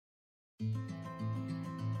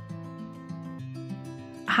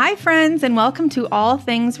Hi, friends, and welcome to All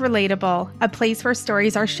Things Relatable, a place where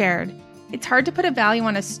stories are shared. It's hard to put a value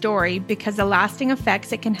on a story because the lasting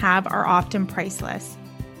effects it can have are often priceless.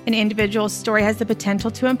 An individual's story has the potential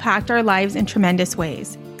to impact our lives in tremendous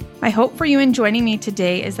ways. My hope for you in joining me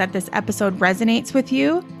today is that this episode resonates with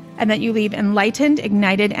you and that you leave enlightened,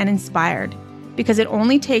 ignited, and inspired, because it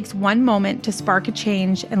only takes one moment to spark a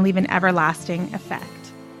change and leave an everlasting effect.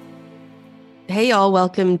 Hey, y'all.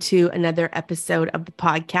 Welcome to another episode of the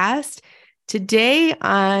podcast. Today,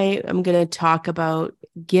 I am going to talk about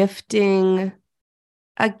gifting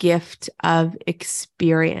a gift of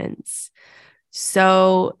experience.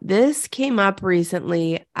 So this came up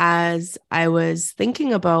recently as I was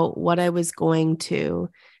thinking about what I was going to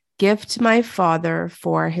gift my father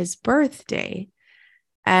for his birthday.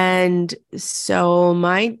 And so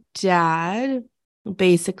my dad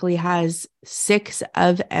basically has 6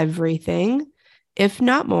 of everything, if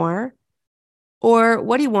not more, or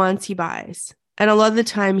what he wants, he buys. And a lot of the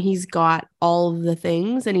time he's got all of the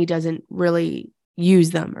things and he doesn't really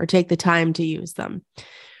use them or take the time to use them.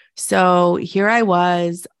 So here I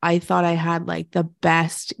was, I thought I had like the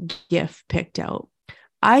best gift picked out.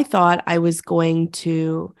 I thought I was going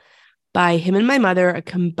to buy him and my mother a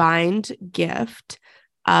combined gift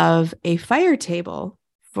of a fire table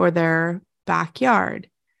for their backyard,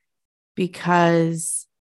 because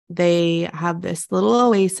they have this little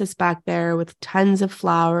oasis back there with tons of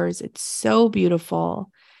flowers. It's so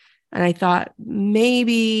beautiful. And I thought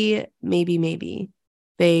maybe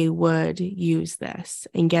they would use this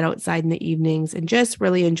and get outside in the evenings and just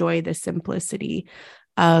really enjoy the simplicity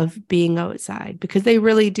of being outside, because they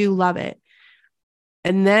really do love it.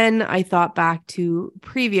 And then I thought back to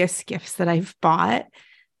previous gifts that I've bought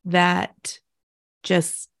that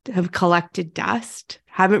just have collected dust,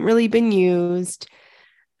 haven't really been used.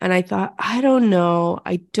 And I thought, I don't know,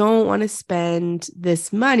 I don't want to spend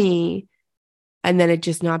this money and then it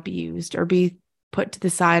just not be used or be put to the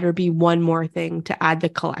side or be one more thing to add the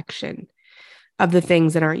collection of the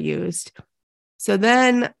things that aren't used. So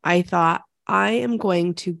then I thought, I am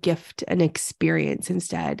going to gift an experience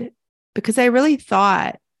instead, because I really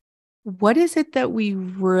thought, what is it that we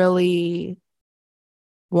really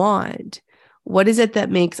want? What is it that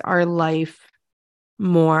makes our life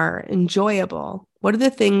more enjoyable? What are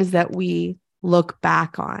the things that we look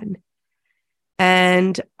back on?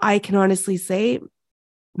 And I can honestly say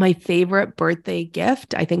my favorite birthday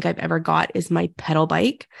gift I think I've ever got is my pedal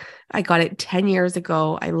bike. I got it 10 years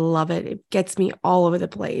ago. I love it. It gets me all over the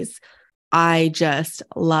place. I just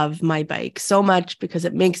love my bike so much because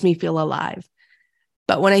it makes me feel alive.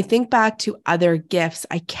 But when I think back to other gifts,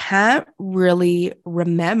 I can't really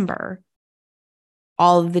remember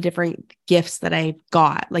all of the different gifts that I've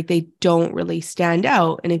got. Like, they don't really stand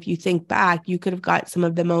out. And if you think back, you could have got some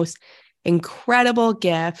of the most incredible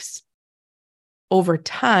gifts over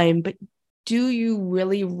time, but do you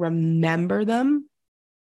really remember them?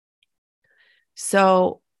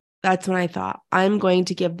 So that's when I thought, I'm going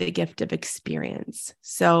to give the gift of experience.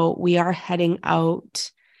 So we are heading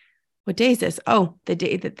out. What day is this? Oh, the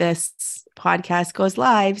day that this podcast goes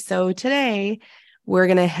live. So today we're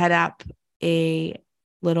going to head up a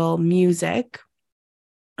little a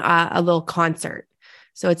little concert.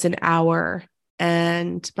 So it's an hour,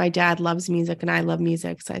 and my dad loves music and I love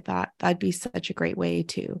music. So I thought that'd be such a great way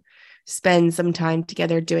to spend some time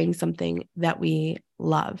together doing something that we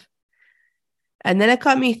love. And then it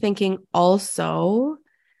got me thinking also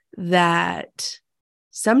that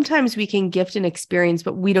sometimes we can gift an experience,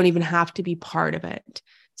 but we don't even have to be part of it.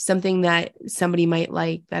 Something that somebody might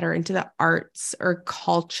like that are into the arts or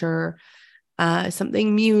culture,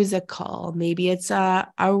 something musical. Maybe it's a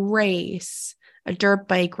race, a dirt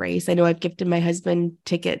bike race. I know I've gifted my husband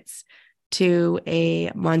tickets to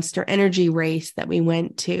a Monster Energy race that we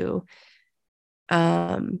went to.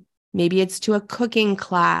 Maybe it's to a cooking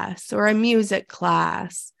class or a music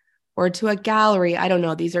class or to a gallery. I don't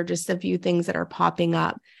know. These are just a few things that are popping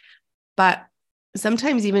up. But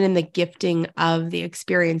sometimes even in the gifting of the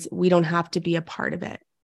experience, we don't have to be a part of it.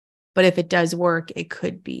 But if it does work, it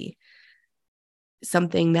could be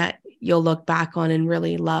something that you'll look back on and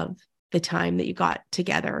really love the time that you got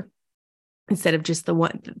together, instead of just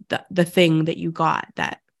the thing that you got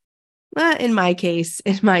that, in my case,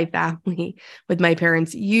 in my family with my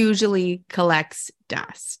parents, usually collects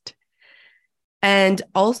dust. And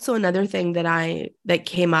also another thing that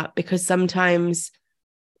came up, because sometimes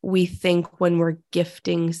we think when we're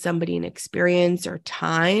gifting somebody an experience or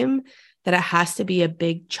time that it has to be a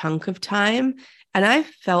big chunk of time. And I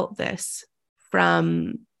felt this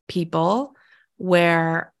from people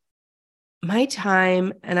where my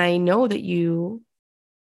time, and I know that you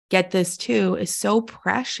get this too, is so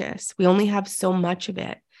precious. We only have so much of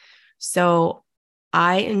it. So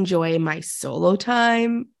I enjoy my solo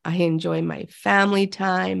time. I enjoy my family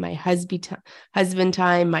time, my husband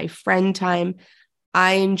time, my friend time.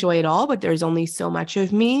 I enjoy it all, but there's only so much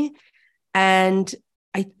of me. And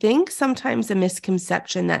I think sometimes a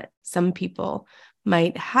misconception that some people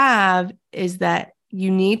might have is that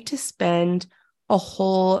you need to spend a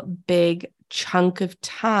whole big chunk of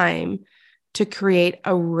time to create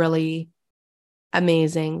a really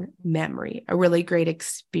amazing memory, a really great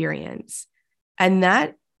experience. And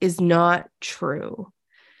that is not true.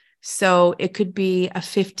 So it could be a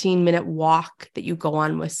 15-minute walk that you go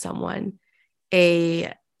on with someone,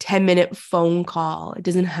 a 10-minute phone call. It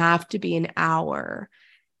doesn't have to be an hour.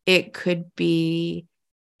 It could be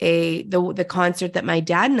the concert that my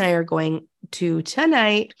dad and I are going to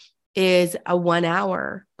tonight is a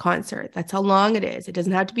 1-hour concert. That's how long it is. It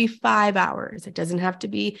doesn't have to be 5 hours. It doesn't have to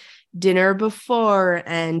be dinner before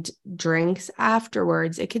and drinks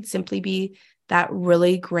afterwards. It could simply be that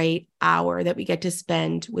really great hour that we get to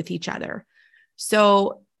spend with each other.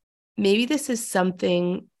 So maybe this is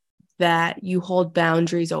something that you hold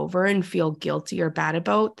boundaries over and feel guilty or bad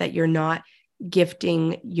about, that you're not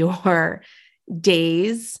gifting your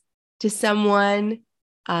days to someone,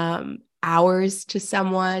 hours to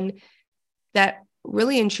someone, that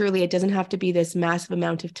really and truly, it doesn't have to be this massive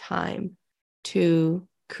amount of time to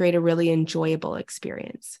create a really enjoyable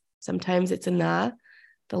experience. Sometimes it's in the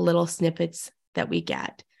little snippets that we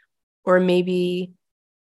get. Or maybe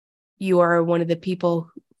you are one of the people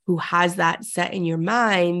who has that set in your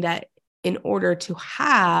mind that in order to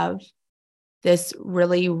have this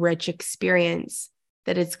really rich experience,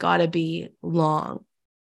 that it's got to be long.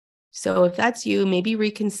 So if that's you, maybe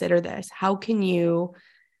reconsider this. How can you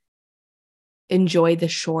enjoy the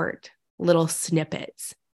short little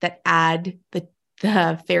snippets that add the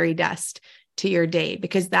fairy dust to your day?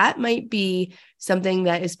 Because that might be something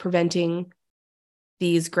that is preventing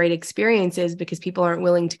these great experiences, because people aren't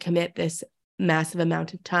willing to commit this massive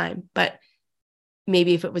amount of time. But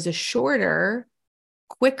maybe if it was a shorter,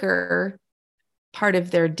 quicker part of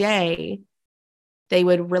their day, they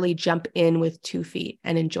would really jump in with 2 feet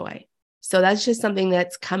and enjoy. So that's just something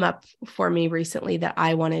that's come up for me recently that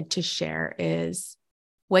I wanted to share, is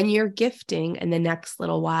when you're gifting in the next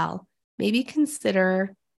little while, maybe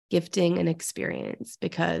consider gifting an experience,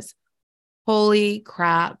 because holy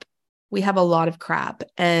crap, we have a lot of crap.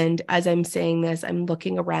 And as I'm saying this, I'm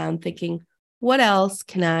looking around thinking, what else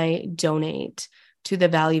can I donate to the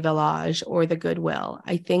Value Village or the Goodwill?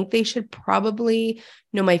 I think they should probably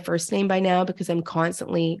know my first name by now, because I'm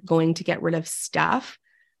constantly going to get rid of stuff.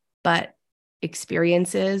 But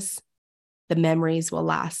experiences, the memories will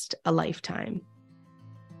last a lifetime.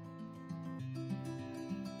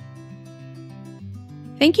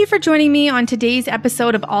 Thank you for joining me on today's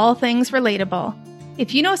episode of All Things Relatable.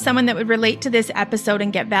 If you know someone that would relate to this episode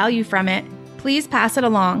and get value from it, please pass it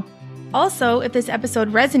along. Also, if this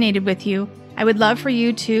episode resonated with you, I would love for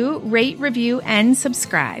you to rate, review, and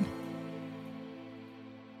subscribe.